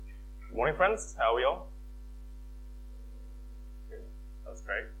Good morning, friends. How are we all? Good. That's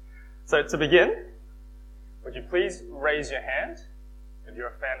great. So to begin, would you please raise your hand if you're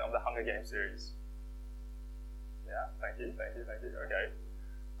a fan of the Hunger Games series? Yeah, thank you. Okay.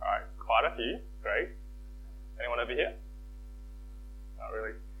 All right, quite a few. Great. Anyone over here? Not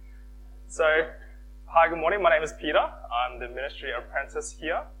really. So, hi, good morning. My name is Peter. I'm the ministry apprentice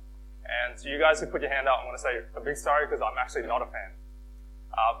here. And to you guys who put your hand up, I'm going to say a big sorry because I'm actually not a fan.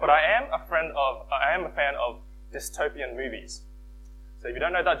 But I am a fan of dystopian movies. So if you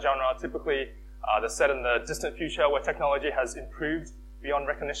don't know that genre, typically they're set in the distant future where technology has improved beyond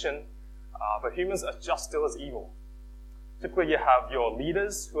recognition, but humans are just still as evil. Typically you have your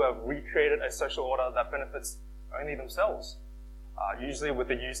leaders who have recreated a social order that benefits only themselves, usually with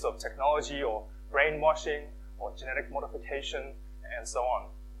the use of technology or brainwashing or genetic modification and so on.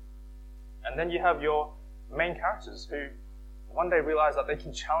 And then you have your main characters who one day realize that they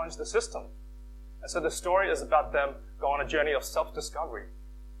can challenge the system. And so the story is about them going on a journey of self-discovery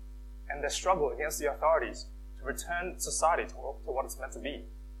and their struggle against the authorities to return society to what it's meant to be.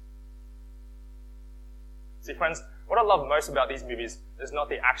 See, friends, what I love most about these movies is not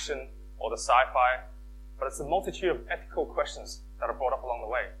the action or the sci-fi, but it's the multitude of ethical questions that are brought up along the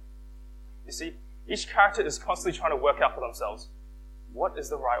way. You see, each character is constantly trying to work out for themselves, what is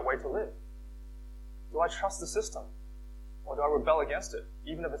the right way to live? Do I trust the system? Or do I rebel against it,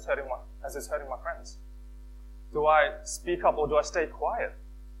 even if it's hurting my friends? Do I speak up or do I stay quiet?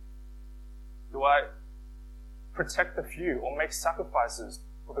 Do I protect the few or make sacrifices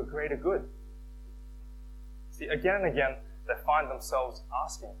for the greater good? See, again and again, they find themselves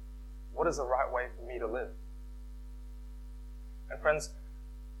asking, what is the right way for me to live? And friends,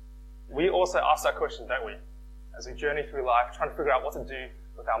 we also ask that question, don't we? As we journey through life, trying to figure out what to do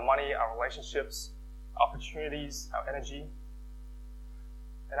with our money, our relationships, opportunities, our energy.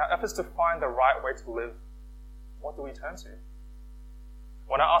 In our efforts to find the right way to live, what do we turn to?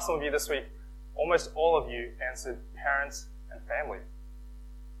 When I asked some of you this week, almost all of you answered parents and family.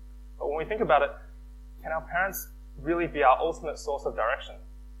 But when we think about it, can our parents really be our ultimate source of direction?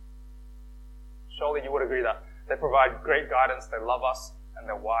 Surely you would agree that they provide great guidance, they love us, and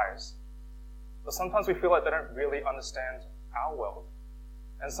they're wise. But sometimes we feel like they don't really understand our world.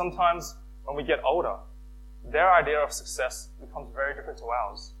 And sometimes when we get older, their idea of success becomes very different to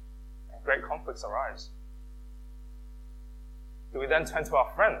ours, and great conflicts arise. Do we then turn to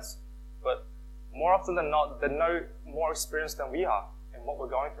our friends? But more often than not, they're no more experienced than we are in what we're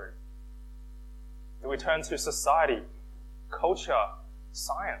going through. Do we turn to society, culture,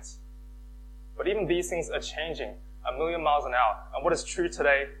 science? But even these things are changing a million miles an hour, and what is true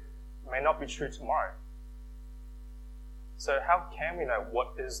today may not be true tomorrow. So how can we know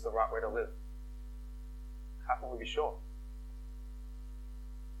what is the right way to live? How can we be sure?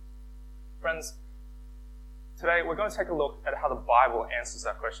 Friends, today we're going to take a look at how the Bible answers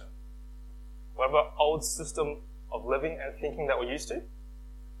that question. Whatever old system of living and thinking that we're used to,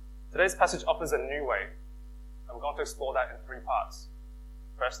 today's passage offers a new way, and we're going to explore that in 3 parts.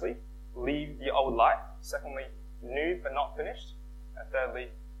 Firstly, leave the old life. Secondly, new but not finished. And thirdly,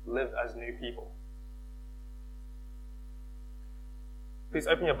 live as new people. Please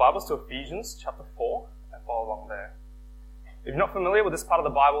open your Bibles to Ephesians chapter 4 and follow along there. If you're not familiar with this part of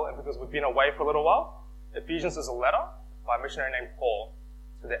the Bible, and because we've been away for a little while, Ephesians is a letter by a missionary named Paul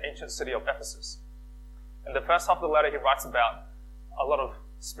to the ancient city of Ephesus. In the first half of the letter, he writes about a lot of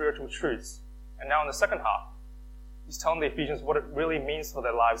spiritual truths. And now in the second half, he's telling the Ephesians what it really means for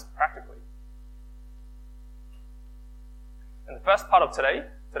their lives practically. In the first part of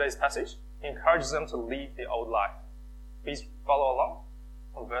today's passage, he encourages them to leave the old life. Please follow along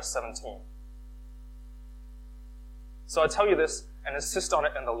from verse 17. So I tell you this and insist on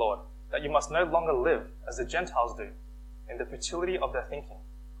it in the Lord, that you must no longer live as the Gentiles do, in the futility of their thinking.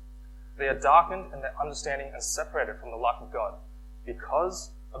 They are darkened in their understanding and separated from the life of God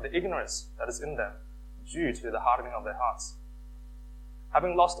because of the ignorance that is in them due to the hardening of their hearts.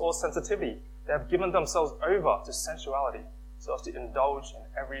 Having lost all sensitivity, they have given themselves over to sensuality so as to indulge in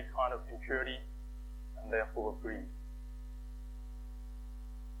every kind of impurity, and they are full of greed.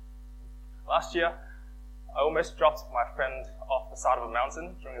 Last year, I almost dropped my friend off the side of a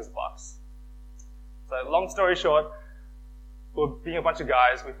mountain during his bucks. So long story short, we were being a bunch of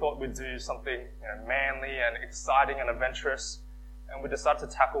guys. We thought we'd do something manly and exciting and adventurous, and we decided to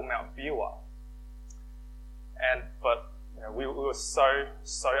tackle Mount Biwa. But we were so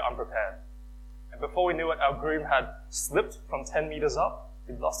unprepared. And before we knew it, our groom had slipped from 10 meters up.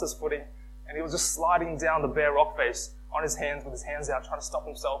 He'd lost his footing, and he was just sliding down the bare rock face on his hands with his hands out, trying to stop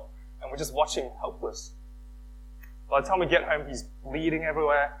himself, and we're just watching helpless. By the time we get home, he's bleeding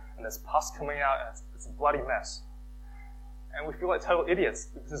everywhere, and and there's pus coming out, and it's a bloody mess. And we feel like total idiots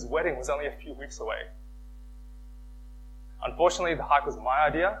because his wedding was only a few weeks away. Unfortunately, the hike was my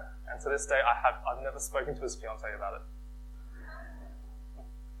idea, and to this day, I've never spoken to his fiancée about it.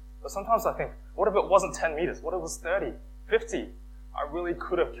 But sometimes I think, what if it wasn't 10 meters? What if it was 30, 50? I really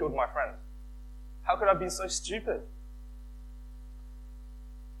could have killed my friend. How could I have been so stupid?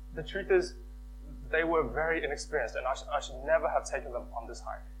 The truth is, they were very inexperienced, and I should never have taken them on this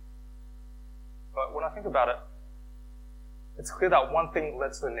hike. But when I think about it, it's clear that one thing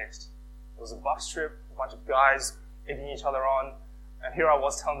led to the next. It was a bus trip, a bunch of guys egging each other on, and here I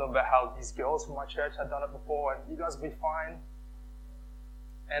was telling them about how these girls from my church had done it before, and you guys will be fine.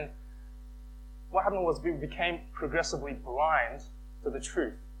 And what happened was we became progressively blind to the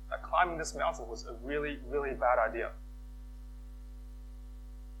truth that climbing this mountain was a really, really bad idea.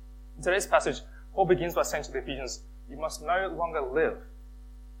 In today's passage, Paul begins by saying to the Ephesians, you must no longer live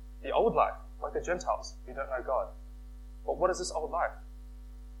the old life like the Gentiles who don't know God. But what is this old life?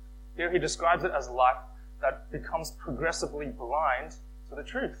 Here he describes it as a life that becomes progressively blind to the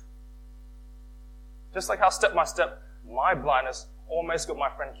truth. Just like how step by step, my blindness almost got my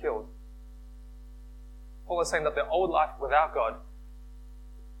friend killed. Paul is saying that the old life without God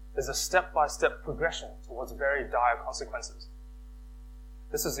is a step-by-step progression towards very dire consequences.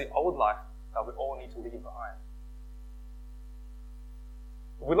 This is the old life that we all need to leave behind.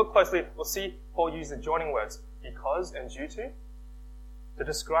 If we look closely, we'll see Paul use the joining words because and due to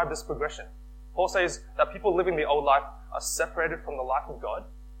describe this progression. Paul says that people living the old life are separated from the life of God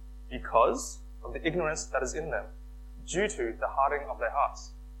because of the ignorance that is in them, due to the hardening of their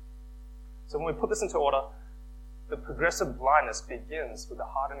hearts. So when we put this into order, the progressive blindness begins with the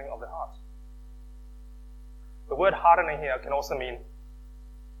hardening of the heart. The word hardening here can also mean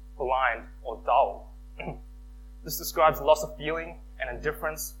blind or dull. This describes the loss of feeling and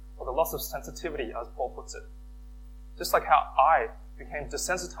indifference, or the loss of sensitivity, as Paul puts it. Just like how I became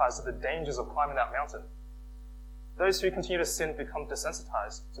desensitized to the dangers of climbing that mountain. Those who continue to sin become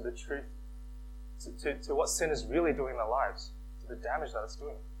desensitized to the truth, to what sin is really doing in their lives, to the damage that it's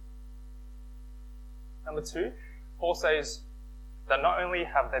doing. Number two, Paul says that not only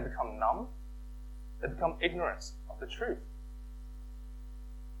have they become numb, they become ignorant of the truth.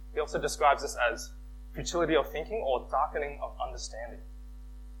 He also describes this as futility of thinking or darkening of understanding.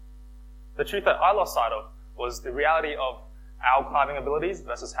 The truth that I lost sight of was the reality of our climbing abilities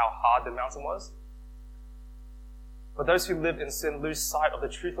versus how hard the mountain was. But those who live in sin lose sight of the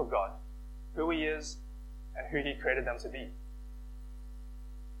truth of God, who He is, and who He created them to be.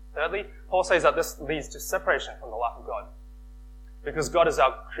 Thirdly, Paul says that this leads to separation from the life of God. Because God is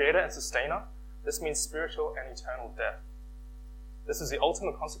our creator and sustainer, this means spiritual and eternal death. This is the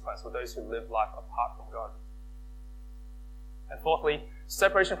ultimate consequence for those who live life apart from God. And fourthly,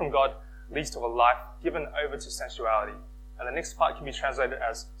 separation from God leads to a life given over to sensuality. And the next part can be translated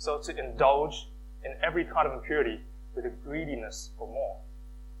as, so to indulge in every kind of impurity with a greediness for more.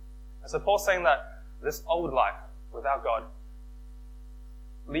 And so Paul's saying that this old life without God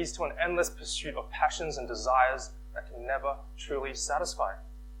leads to an endless pursuit of passions and desires that can never truly satisfy.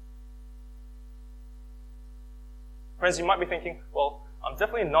 Friends, you might be thinking, well, I'm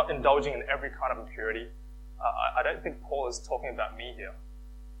definitely not indulging in every kind of impurity. I don't think Paul is talking about me here.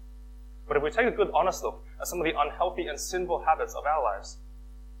 But if we take a good, honest look at some of the unhealthy and sinful habits of our lives,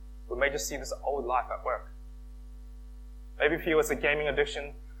 we may just see this old life at work. Maybe for you it's a gaming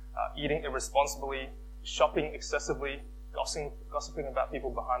addiction, eating irresponsibly, shopping excessively, gossiping about people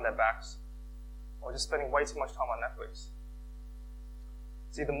behind their backs, or just spending way too much time on Netflix.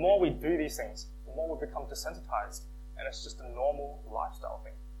 See, the more we do these things, the more we become desensitized, and it's just a normal lifestyle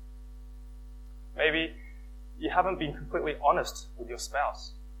thing. Maybe you haven't been completely honest with your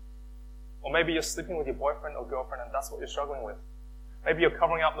spouse. Or maybe you're sleeping with your boyfriend or girlfriend and that's what you're struggling with. Maybe you're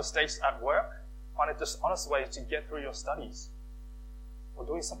covering up mistakes at work, finding dishonest ways to get through your studies. Or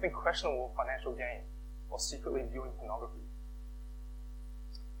doing something questionable for financial gain. Or secretly viewing pornography.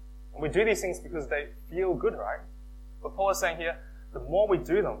 And we do these things because they feel good, right? But Paul is saying here, the more we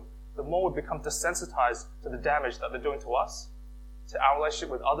do them, the more we become desensitized to the damage that they're doing to us, to our relationship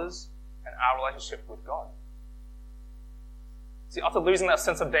with others, and our relationship with God. See, after losing that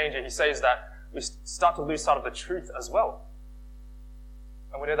sense of danger, he says that we start to lose sight of the truth as well.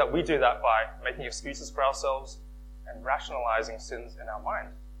 And we know that we do that by making excuses for ourselves and rationalizing sins in our mind.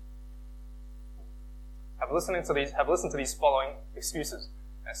 Have listened to these following excuses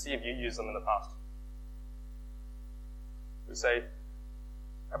and see if you use them in the past. We say,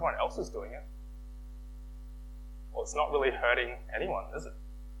 everyone else is doing it. Well, it's not really hurting anyone, is it?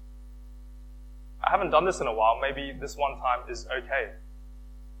 I haven't done this in a while. Maybe this one time is okay.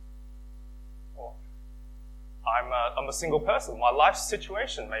 I'm a single person. My life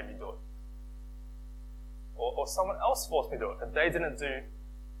situation made me do it. Or someone else forced me to do it. If they didn't do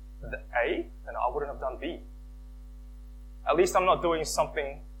the A, then I wouldn't have done B. At least I'm not doing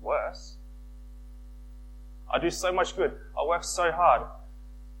something worse. I do so much good. I work so hard.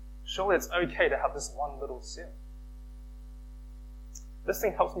 Surely it's okay to have this one little sin. This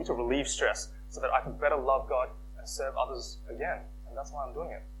thing helps me to relieve stress so that I can better love God and serve others again. And that's why I'm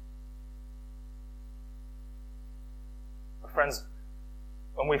doing it. But friends,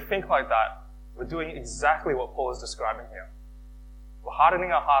 when we think like that, we're doing exactly what Paul is describing here. We're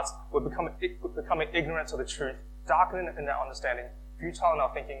hardening our hearts, we're becoming ignorant to the truth, darkening in our understanding, futile in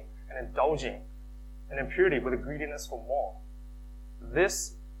our thinking, and indulging in impurity with a greediness for more.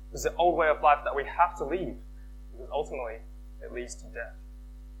 This is the old way of life that we have to leave, because ultimately it leads to death.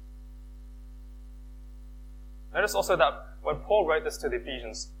 Notice also that when Paul wrote this to the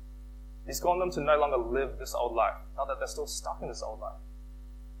Ephesians, he's calling them to no longer live this old life, not that they're still stuck in this old life.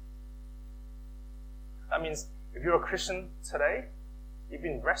 That means if you're a Christian today, you've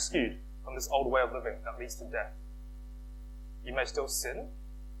been rescued from this old way of living that leads to death. You may still sin,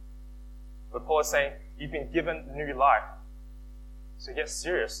 but Paul is saying you've been given new life. So get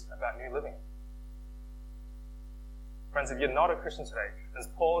serious about new living. Friends, if you're not a Christian today, as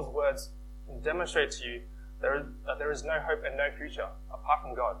Paul's words can demonstrate to you that there is no hope and no future apart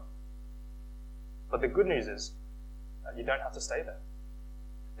from God. But the good news is that you don't have to stay there.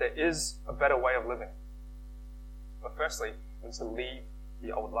 There is a better way of living. But firstly, we need to leave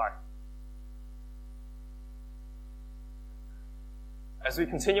the old life. As we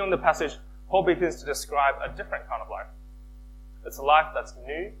continue in the passage, Paul begins to describe a different kind of life. It's a life that's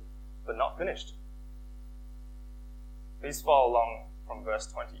new, but not finished. Please follow along from verse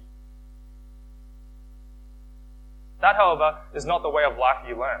 20. That, however, is not the way of life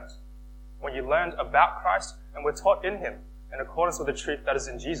you learned. When you learned about Christ and were taught in Him, in accordance with the truth that is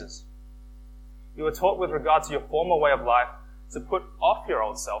in Jesus. You were taught with regard to your former way of life to put off your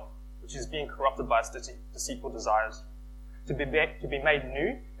old self, which is being corrupted by its deceitful desires, to be made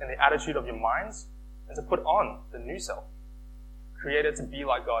new in the attitude of your minds, and to put on the new self, created to be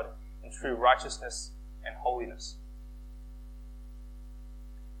like God in true righteousness and holiness.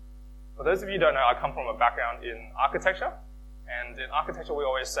 For those of you who don't know, I come from a background in architecture, and in architecture we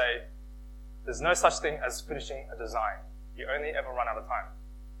always say, there's no such thing as finishing a design. You only ever run out of time.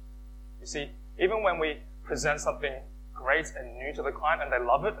 You see, even when we present something great and new to the client and they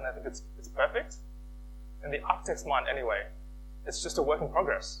love it and they think it's perfect, in the architect's mind anyway, it's just a work in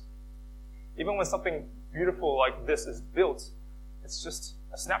progress. Even when something beautiful like this is built, it's just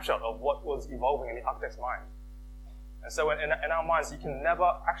a snapshot of what was evolving in the architect's mind. And so in our minds, you can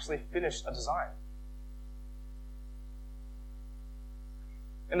never actually finish a design.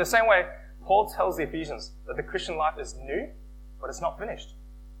 In the same way, Paul tells the Ephesians that the Christian life is new, but it's not finished.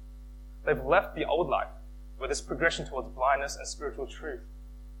 They've left the old life, with this progression towards blindness and spiritual truth.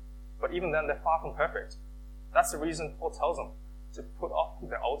 But even then, they're far from perfect. That's the reason Paul tells them to put off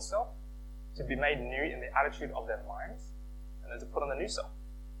their old self, to be made new in the attitude of their minds, and then to put on the new self.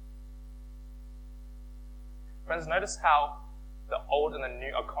 Friends, notice how the old and the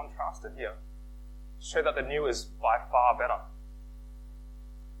new are contrasted here, to show that the new is by far better.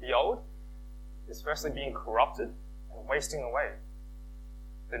 The old is firstly being corrupted and wasting away.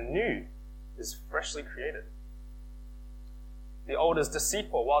 The new is freshly created. The old is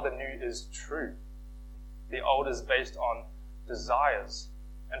deceitful while the new is true. The old is based on desires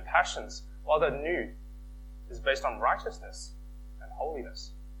and passions while the new is based on righteousness and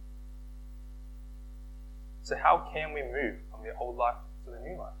holiness. So how can we move from the old life to the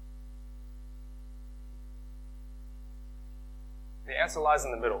new life? The answer lies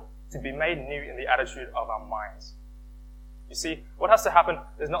in the middle, to be made new in the attitude of our minds. You see, what has to happen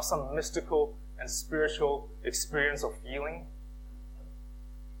is not some mystical and spiritual experience or feeling.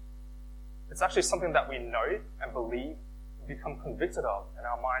 It's actually something that we know and believe and become convicted of in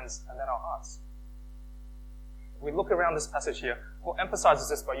our minds and then our hearts. If we look around this passage here, Paul emphasizes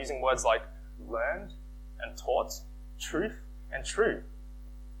this by using words like learned and taught, truth and true.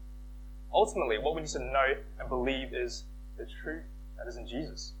 Ultimately, what we need to know and believe is the truth that is in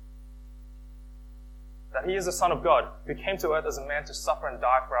Jesus. That He is the Son of God who came to earth as a man to suffer and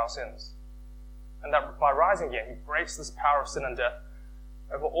die for our sins. And that by rising again, He breaks this power of sin and death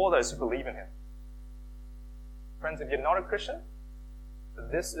over all those who believe in Him. Friends, if you're not a Christian,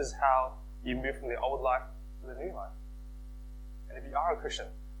 this is how you move from the old life to the new life. And if you are a Christian,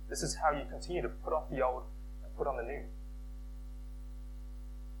 this is how you continue to put off the old and put on the new.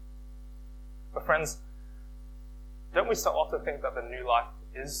 But friends, don't we so often think that the new life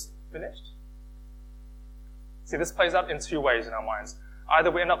is finished? See, this plays out in two ways in our minds.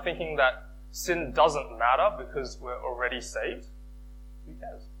 Either we end up thinking that sin doesn't matter because we're already saved. Who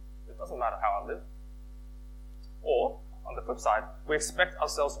cares? It doesn't matter how I live. Or, on the flip side, we expect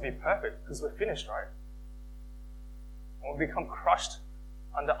ourselves to be perfect because we're finished, right? And we become crushed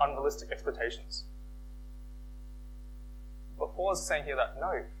under unrealistic expectations. But Paul is saying here that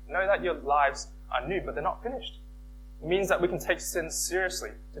no, know that your lives are new, but they're not finished. It means that we can take sin seriously,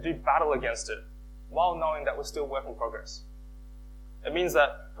 to do battle against it, while knowing that we're still work in progress. It means that,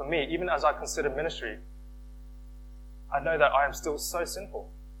 for me, even as I consider ministry, I know that I am still so sinful.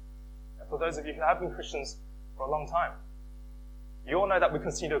 And for those of you who have been Christians for a long time, you all know that we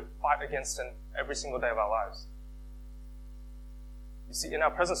continue to fight against sin every single day of our lives. You see, in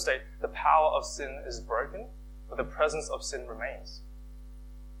our present state, the power of sin is broken, but the presence of sin remains.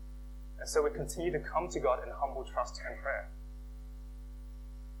 And so we continue to come to God in humble trust and prayer.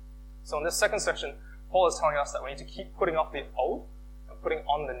 So in this second section, Paul is telling us that we need to keep putting off the old and putting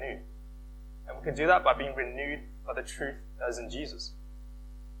on the new. And we can do that by being renewed by the truth that is in Jesus.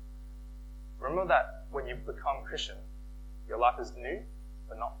 Remember that when you become Christian, your life is new,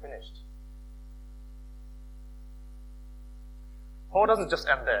 but not finished. Paul doesn't just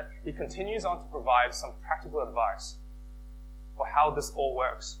end there. He continues on to provide some practical advice for how this all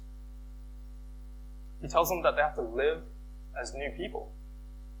works. He tells them that they have to live as new people.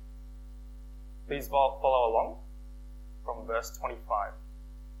 Please follow along from verse 25.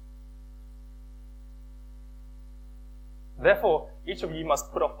 Therefore, each of you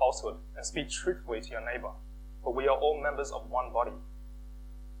must put off falsehood and speak truthfully to your neighbor, for we are all members of one body.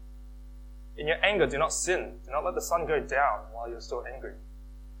 In your anger, do not sin. Do not let the sun go down while you're still angry.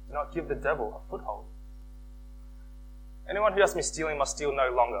 Do not give the devil a foothold. Anyone who has been stealing must steal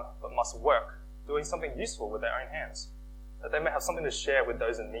no longer, but must work, doing something useful with their own hands, that they may have something to share with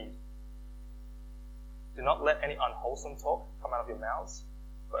those in need. Do not let any unwholesome talk come out of your mouths,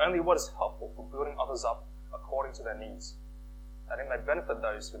 but only what is helpful for building others up according to their needs, that it may benefit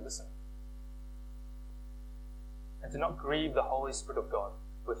those who listen. And do not grieve the Holy Spirit of God,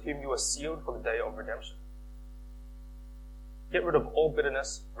 with whom you are sealed for the day of redemption. Get rid of all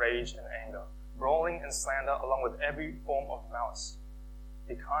bitterness, rage, and anger, brawling and slander, along with every form of malice.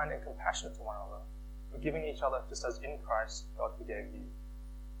 Be kind and compassionate to one another, forgiving each other just as in Christ God forgave you.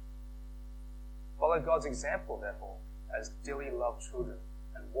 Follow God's example, therefore, as dearly loved children,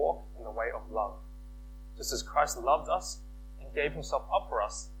 and walk in the way of love, just as Christ loved us and gave himself up for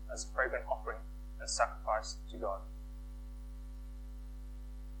us as a fragrant offering and sacrifice to God.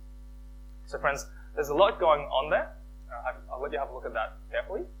 So friends, there's a lot going on there. I'll let you have a look at that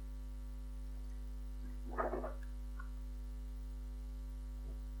carefully.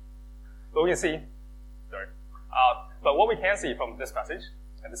 But we can see, but what we can see from this passage,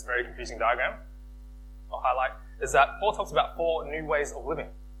 and this very confusing diagram, I'll highlight, is that Paul talks about 4 new ways of living.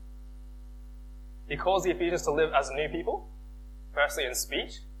 He calls the Ephesians to live as new people, firstly in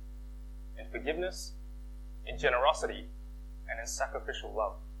speech, in forgiveness, in generosity, and in sacrificial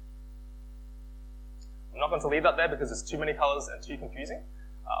love. I'm not going to leave that there because it's too many colors and too confusing,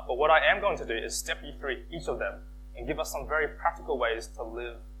 but what I am going to do is step you through each of them and give us some very practical ways to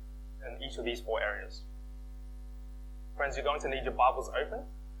live in each of these 4 areas. Friends, you're going to need your Bibles open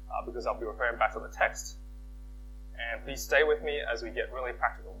because I'll be referring back to the text. And please stay with me as we get really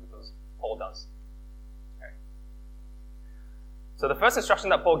practical because Paul does. Okay. So the first instruction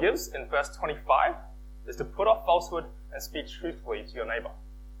that Paul gives in verse 25 is to put off falsehood and speak truthfully to your neighbor.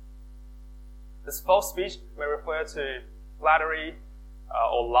 This false speech may refer to flattery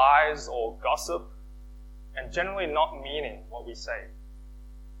or lies or gossip, and generally not meaning what we say.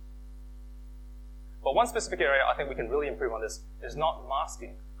 But one specific area I think we can really improve on this is not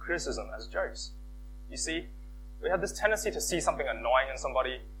masking criticism as jokes. You see, we have this tendency to see something annoying in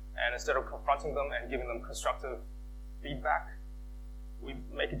somebody, and instead of confronting them and giving them constructive feedback, we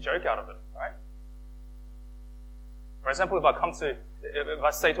make a joke out of it, right? For example, if I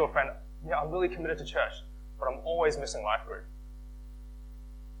say to a friend, yeah, I'm really committed to church, but I'm always missing life group.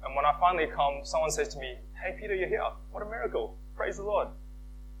 And when I finally come, someone says to me, hey Peter, you're here. What a miracle. Praise the Lord.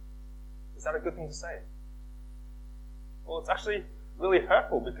 Is that a good thing to say? Well, it's actually really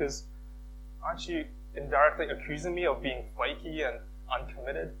hurtful because aren't you indirectly accusing me of being flaky and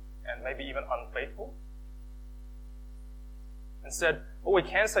uncommitted and maybe even unfaithful? Instead, what we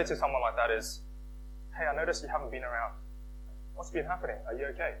can say to someone like that is, hey, I noticed you haven't been around. What's been happening? Are you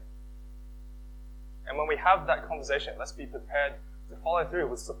okay? And when we have that conversation, let's be prepared to follow through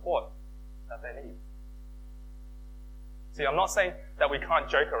with support that they need. See, I'm not saying that we can't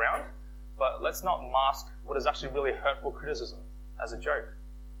joke around, but let's not mask what is actually really hurtful criticism as a joke.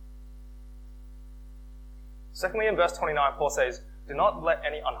 Secondly, in verse 29, Paul says, do not let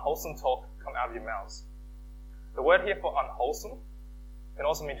any unwholesome talk come out of your mouths. The word here for unwholesome can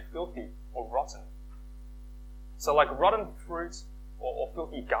also mean filthy or rotten. So like rotten fruit or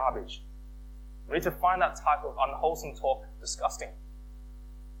filthy garbage. We need to find that type of unwholesome talk disgusting.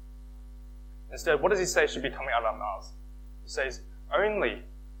 Instead, what does he say should be coming out of our mouths? He says, only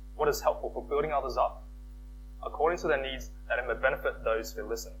what is helpful for building others up, according to their needs, that it may benefit those who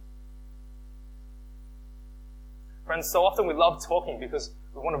listen. Friends, so often we love talking because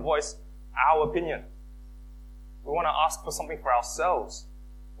we want to voice our opinion. We want to ask for something for ourselves,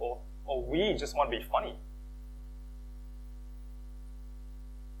 or we just want to be funny.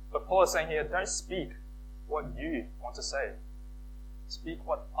 But Paul is saying here, don't speak what you want to say. Speak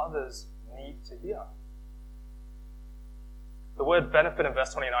what others need to hear. The word benefit in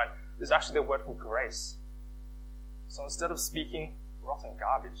verse 29 is actually the word for grace. So instead of speaking rotten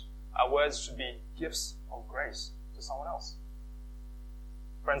garbage, our words should be gifts of grace to someone else.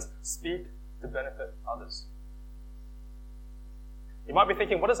 Friends, speak to benefit others. You might be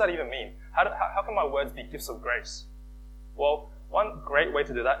thinking, what does that even mean? How can my words be gifts of grace? Well, one great way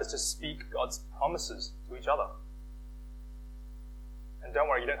to do that is to speak God's promises to each other. And don't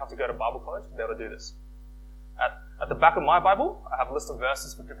worry, you don't have to go to Bible college to be able to do this. At the back of my Bible, I have a list of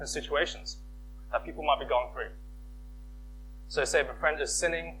verses for different situations that people might be going through. So say if a friend is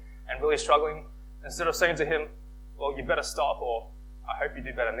sinning and really struggling, instead of saying to him, well, you better stop, or I hope you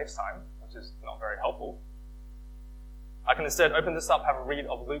do better next time, which is not very helpful, I can instead open this up, have a read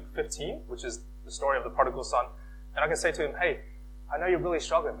of Luke 15, which is the story of the prodigal son, and I can say to him, hey, I know you're really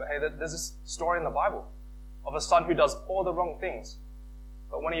struggling, but hey, there's this story in the Bible of a son who does all the wrong things.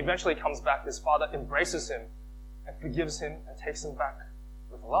 But when he eventually comes back, his father embraces him and forgives him and takes him back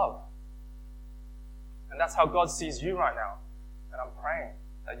with love. And that's how God sees you right now. And I'm praying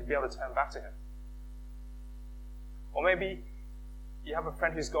that you'll be able to turn back to him. Or maybe you have a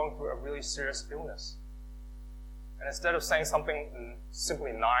friend who's going through a really serious illness. And instead of saying something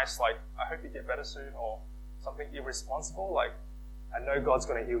simply nice, like, I hope you get better soon, or something irresponsible, like, I know God's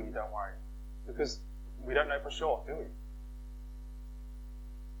going to heal you, don't worry. Because we don't know for sure, do we?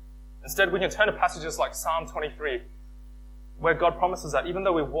 Instead, we can turn to passages like Psalm 23, where God promises that even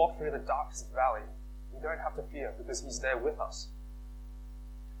though we walk through the darkest valley, we don't have to fear because he's there with us.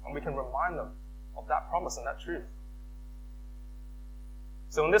 And we can remind them of that promise and that truth.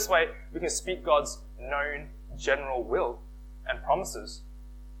 So in this way, we can speak God's known general will and promises,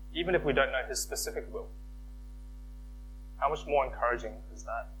 even if we don't know his specific will. How much more encouraging is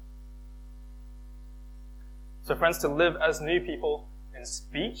that? So friends, to live as new people in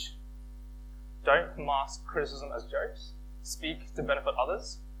speech, don't mask criticism as jokes, speak to benefit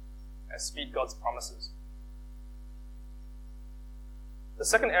others, and speak God's promises. The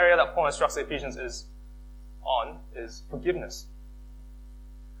second area that Paul instructs the Ephesians is forgiveness.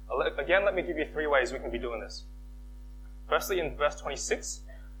 Again, let me give you 3 ways we can be doing this. Firstly, in verse 26,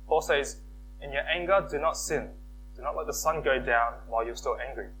 Paul says, in your anger, do not sin. Do not let the sun go down while you're still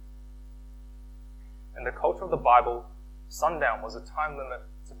angry. In the culture of the Bible, sundown was a time limit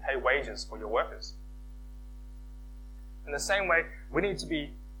to pay wages for your workers. In the same way, we need to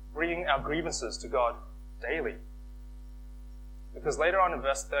be bringing our grievances to God daily. Because later on in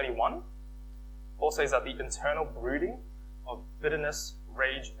verse 31, Paul says that the internal brooding of bitterness,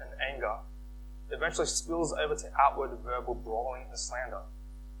 rage, and anger eventually spills over to outward verbal brawling and slander.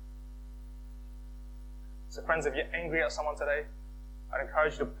 So friends, if you're angry at someone today, I'd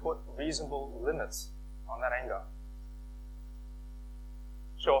encourage you to put reasonable limits on that anger.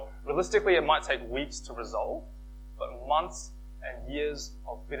 Sure, realistically it might take weeks to resolve, but months and years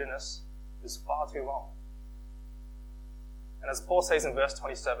of bitterness is far too long. And as Paul says in verse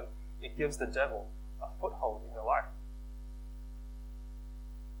 27, it gives the devil a foothold in your life.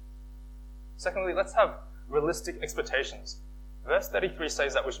 Secondly, let's have realistic expectations. Verse 33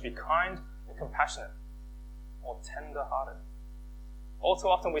 says that we should be kind and compassionate, or tender-hearted. All too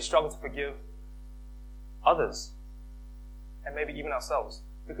often we struggle to forgive others, and maybe even ourselves,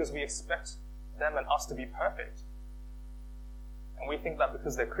 because we expect them and us to be perfect. And we think that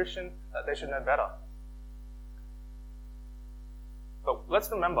because they're Christian, that they should know better. But let's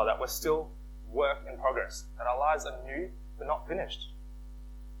remember that we're still work in progress, that our lives are new but not finished.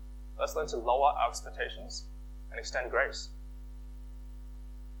 Let's learn to lower our expectations and extend grace.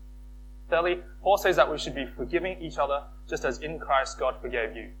 Thirdly, Paul says that we should be forgiving each other just as in Christ God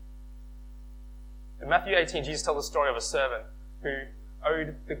forgave you. In Matthew 18, Jesus tells the story of a servant who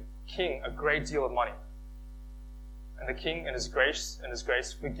owed the king a great deal of money. And the king, in his grace,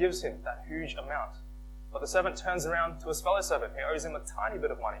 forgives him that huge amount. But the servant turns around to his fellow servant who owes him a tiny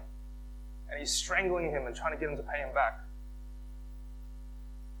bit of money. and he's strangling him and trying to get him to pay him back.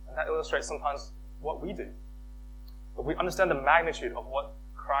 And that illustrates sometimes what we do. If we understand the magnitude of what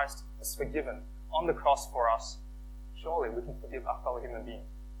Christ has forgiven on the cross for us, surely we can forgive our fellow human being.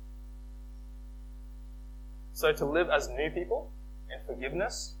 So to live as new people in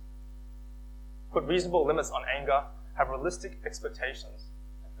forgiveness, put reasonable limits on anger, have realistic expectations,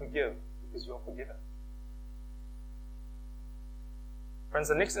 and forgive because you're forgiven. Friends,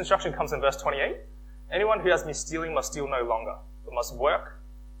 the next instruction comes in verse 28. Anyone who has been stealing must steal no longer, but must work,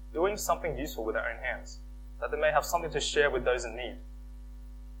 doing something useful with their own hands, that they may have something to share with those in need.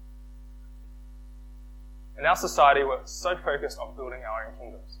 In our society, we're so focused on building our own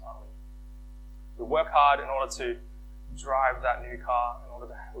kingdoms, aren't we? We work hard in order to drive that new car, in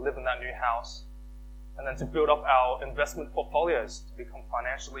order to live in that new house, and then to build up our investment portfolios to become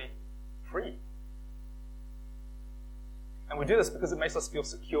financially free. And we do this because it makes us feel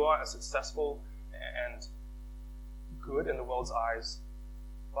secure and successful and good in the world's eyes.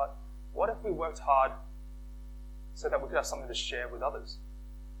 But what if we worked hard so that we could have something to share with others?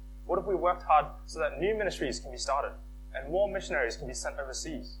 What if we worked hard so that new ministries can be started and more missionaries can be sent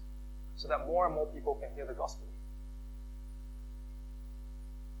overseas so that more and more people can hear the gospel?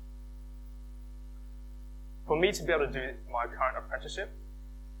 For me to be able to do my current apprenticeship,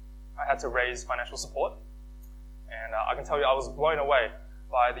 I had to raise financial support. And I can tell you I was blown away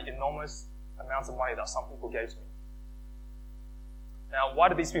by the enormous amounts of money that some people gave to me. Now, why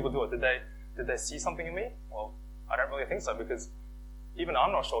did these people do it? Did they see something in me? Well, I don't really think so, because even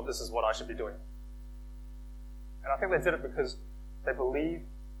I'm not sure this is what I should be doing. And I think they did it because they believe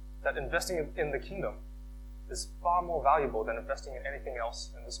that investing in the kingdom is far more valuable than investing in anything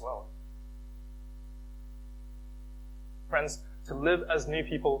else in this world. Friends, to live as new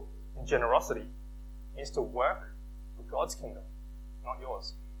people in generosity means to work for God's kingdom, not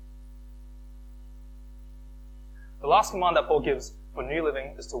yours. The last command that Paul gives for new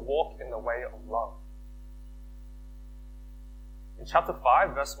living is to walk in the way of love. In chapter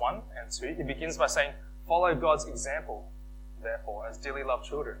 5, verse 1 and 2, he begins by saying, "Follow God's example, therefore, as dearly loved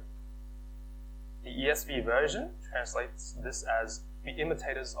children." The ESV version translates this as, "Be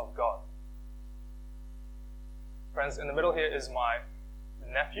imitators of God." Friends, in the middle here is my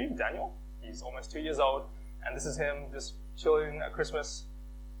nephew, Daniel. He's almost 2 years old, and this is him just chilling at Christmas,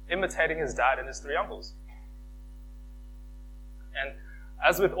 imitating his dad and his 3 uncles. And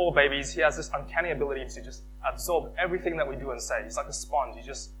as with all babies, he has this uncanny ability to just absorb everything that we do and say. He's like a sponge. He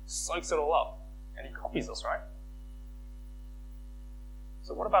just soaks it all up, and he copies us, right?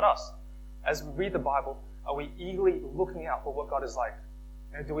 So what about us? As we read the Bible, are we eagerly looking out for what God is like?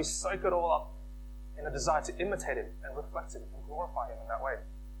 And do we soak it all up in a desire to imitate Him and reflect Him and glorify Him in that way?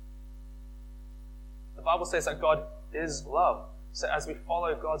 The Bible says that God is love. So as we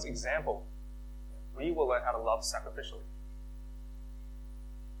follow God's example, we will learn how to love sacrificially.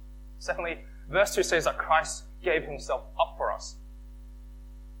 Secondly, verse 2 says that Christ gave Himself up for us.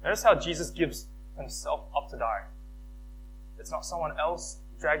 Notice how Jesus gives Himself up to die. It's not someone else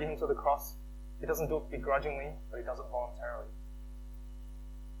dragging Him to the cross. He doesn't do it begrudgingly, but He does it voluntarily.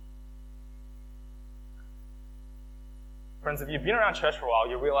 Friends, if you've been around church for a while,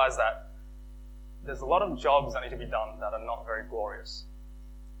 you realize that there's a lot of jobs that need to be done that are not very glorious.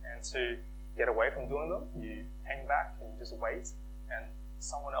 And to get away from doing them, you hang back and you just wait, and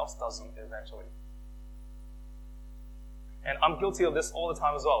someone else does them eventually. And I'm guilty of this all the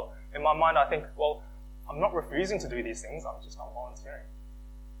time as well. In my mind, I think, well, I'm not refusing to do these things, I'm just not volunteering.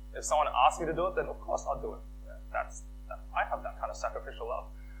 If someone asks me to do it, then of course I'll do it. I have that kind of sacrificial love.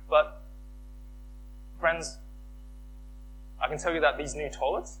 But, friends, I can tell you that these new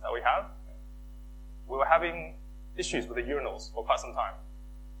toilets that we have, we were having issues with the urinals for quite some time.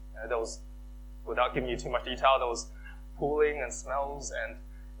 There was, without giving you too much detail, there was pooling and smells, and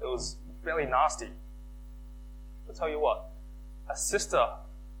it was fairly nasty. I'll tell you what, a sister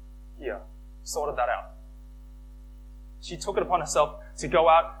here sorted that out. She took it upon herself to go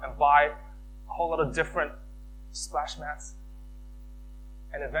out and buy a whole lot of different splash mats.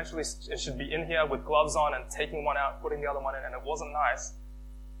 And eventually it should be in here with gloves on and taking one out, putting the other one in, and it wasn't nice.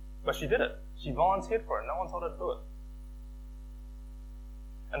 But she did it. She volunteered for it. No one told her to do it.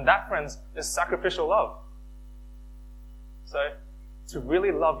 And that, friends, is sacrificial love. So, to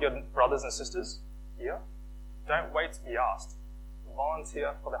really love your brothers and sisters here, don't wait to be asked.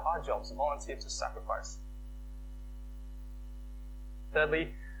 Volunteer for the hard jobs. Volunteer to sacrifice.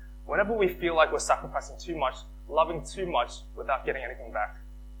 Thirdly, whenever we feel like we're sacrificing too much, loving too much without getting anything back,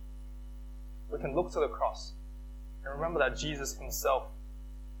 we can look to the cross and remember that Jesus Himself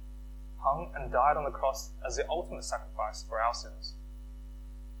hung and died on the cross as the ultimate sacrifice for our sins.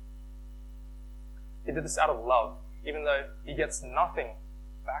 He did this out of love, even though he gets nothing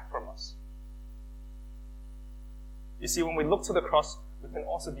back from us. You see, when we look to the cross, we can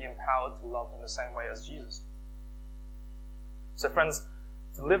also be empowered to love in the same way as Jesus. So friends,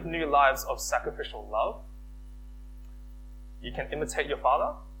 to live new lives of sacrificial love, you can imitate your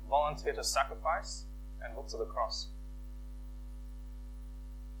Father, volunteer to sacrifice, and look to the cross.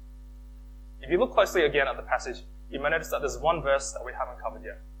 If you look closely again at the passage, you may notice that there's one verse that we haven't covered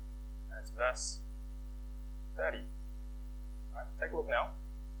yet. And it's verse 30. All right, take a look now.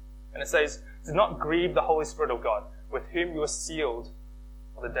 And it says, "Do not grieve the Holy Spirit of God, with whom you are sealed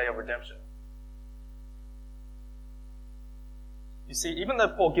for the day of redemption." You see, even though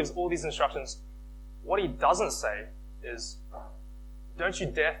Paul gives all these instructions, what he doesn't say is, don't you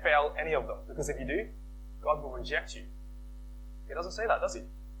dare fail any of them, because if you do, God will reject you. He doesn't say that, does he?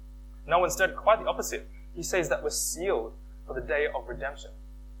 No, instead, quite the opposite. He says that we're sealed for the day of redemption.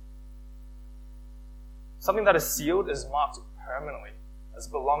 Something that is sealed is marked permanently as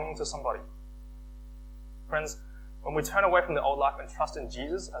belonging to somebody. Friends, when we turn away from the old life and trust in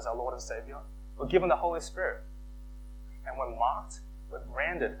Jesus as our Lord and Savior, we're given the Holy Spirit. And we're marked, we're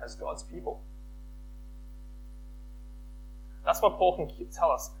branded as God's people. That's what Paul can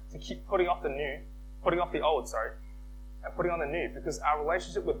tell us, to keep putting off the old, and putting on the new, because our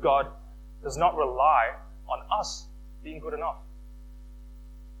relationship with God does not rely on us being good enough.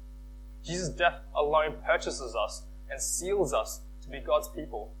 Jesus' death alone purchases us and seals us to be God's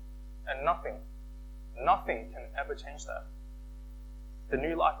people, and nothing can ever change that. The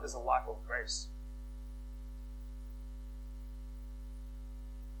new life is a life of grace.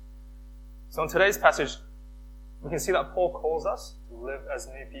 So in today's passage, we can see that Paul calls us to live as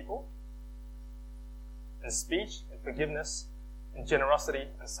new people in speech, in forgiveness, in generosity,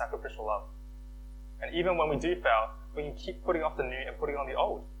 and sacrificial love. And even when we do fail, we can keep putting off the new and putting on the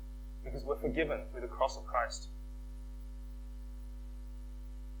old, because we're forgiven through the cross of Christ.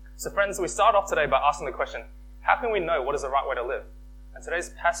 So friends, we start off today by asking the question, how can we know what is the right way to live? And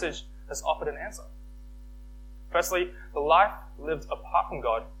today's passage has offered an answer. Firstly, the life lived apart from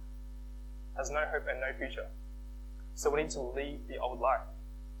God has no hope and no future. So we need to leave the old life.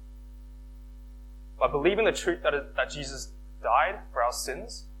 By believing the truth that Jesus died for our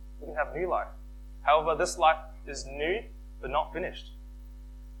sins, we can have new life. However, this life is new, but not finished.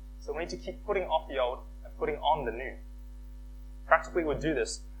 So we need to keep putting off the old and putting on the new. Practically, we do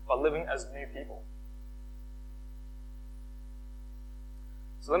this by living as new people.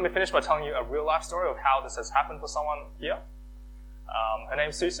 So let me finish by telling you a real life story of how this has happened for someone here. Her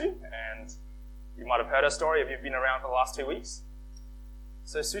name's Susu, and you might have heard her story if you've been around for the last 2 weeks.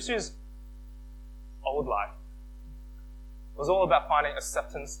 So Susu's old life was all about finding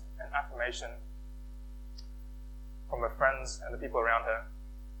acceptance and affirmation from her friends and the people around her.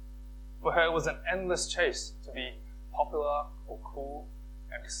 For her, it was an endless chase to be popular or cool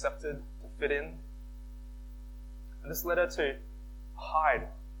and accepted, to fit in. And this led her to hide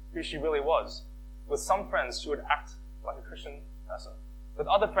who she really was. With some friends, she would act like a Christian person. With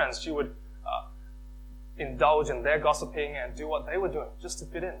other friends, she would indulge in their gossiping and do what they were doing just to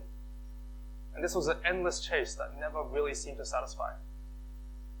fit in. And this was an endless chase that never really seemed to satisfy.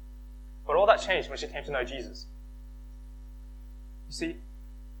 But all that changed when she came to know Jesus. You see,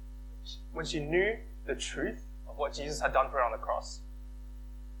 when she knew the truth of what Jesus had done for her on the cross,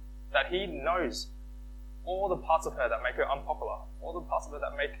 that he knows all the parts of her that make her unpopular, all the parts of her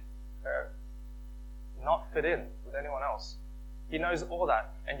that make her not fit in with anyone else. He knows all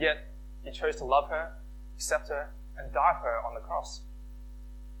that, and yet he chose to love her, accept her, and die for her on the cross.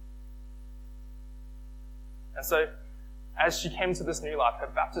 And so, as she came to this new life, her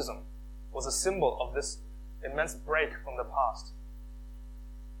baptism was a symbol of this immense break from the past.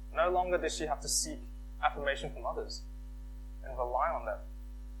 No longer did she have to seek affirmation from others and rely on them.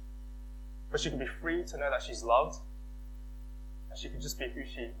 But she could be free to know that she's loved, and she could just be who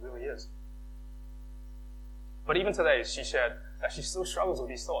she really is. But even today, she shared that she still struggles with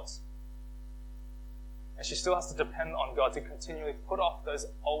these thoughts. And she still has to depend on God to continually put off those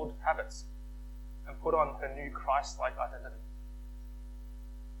old habits and put on her new Christ-like identity.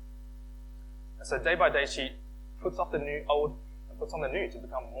 And so day by day, she puts off the new old and puts on the new to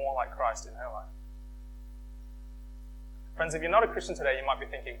become more like Christ in her life. Friends, if you're not a Christian today, you might be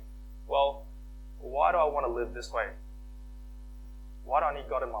thinking, well, why do I want to live this way? Why do I need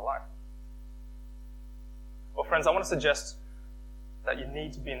God in my life? Well, friends, I want to suggest that you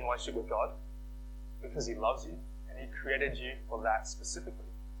need to be in a relationship with God because he loves you and he created you for that specifically.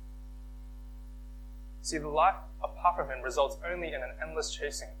 See, the life apart from him results only in an endless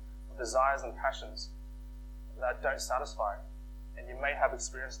chasing of desires and passions that don't satisfy, and you may have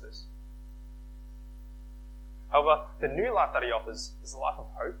experienced this. However, the new life that he offers is a life of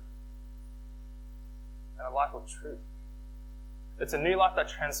hope and a life of truth. It's a new life that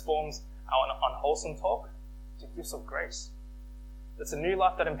transforms our unwholesome talk to gifts of grace. It's a new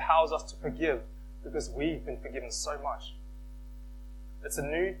life that empowers us to forgive because we've been forgiven so much. It's a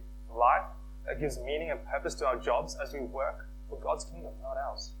new life that gives meaning and purpose to our jobs as we work for God's kingdom, not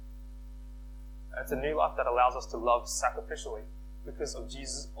ours. And it's a new life that allows us to love sacrificially because of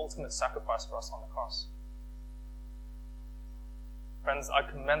Jesus' ultimate sacrifice for us on the cross. Friends, I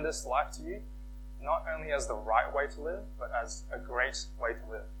commend this life to you, not only as the right way to live, but as a great way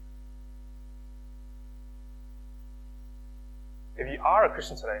to live. If you are a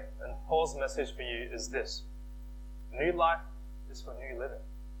Christian today, then Paul's message for you is this: new life is for new living.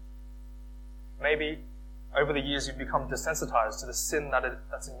 Maybe over the years you've become desensitized to the sin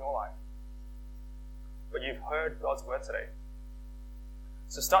that's in your life, but you've heard God's word today.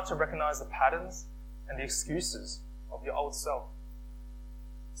 So start to recognize the patterns and the excuses of your old self.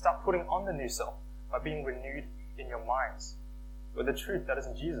 Start putting on the new self by being renewed in your minds with the truth that is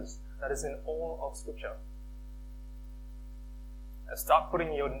in Jesus, that is in all of Scripture. And start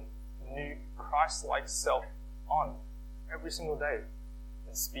putting your new Christ-like self on every single day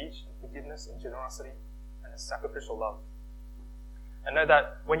in speech, in forgiveness, in generosity, and in sacrificial love. And know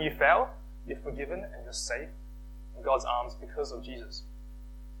that when you fail, you're forgiven and you're safe in God's arms because of Jesus.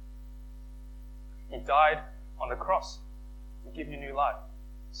 He died on the cross to give you new life.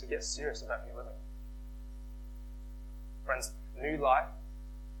 So get serious about new living. Friends, new life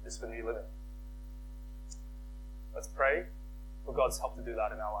is for new living. Let's pray for God's help to do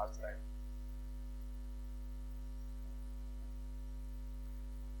that in our lives today.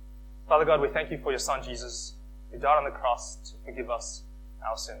 Father God, we thank you for your Son Jesus, who died on the cross to forgive us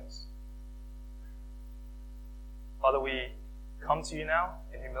our sins. Father, we come to you now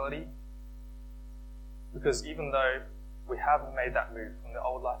in humility, because even though we have made that move from the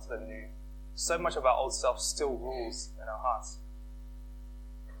old life to the new, so much of our old self still rules in our hearts.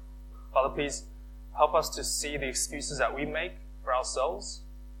 Father, please help us to see the excuses that we make for ourselves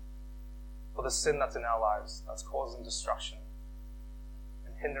for the sin that's in our lives, that's causing destruction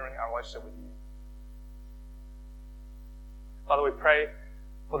and hindering our relationship with you. Father, we pray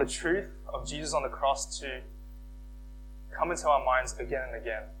for the truth of Jesus on the cross to come into our minds again and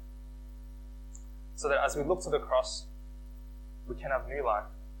again, so that as we look to the cross, we can have new life.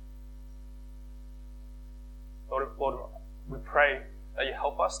 Lord, we pray that you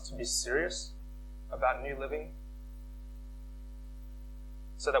help us to be serious about new living,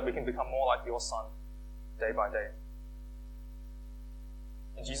 so that we can become more like your Son day by day.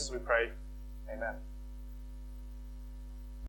 In Jesus we pray, amen.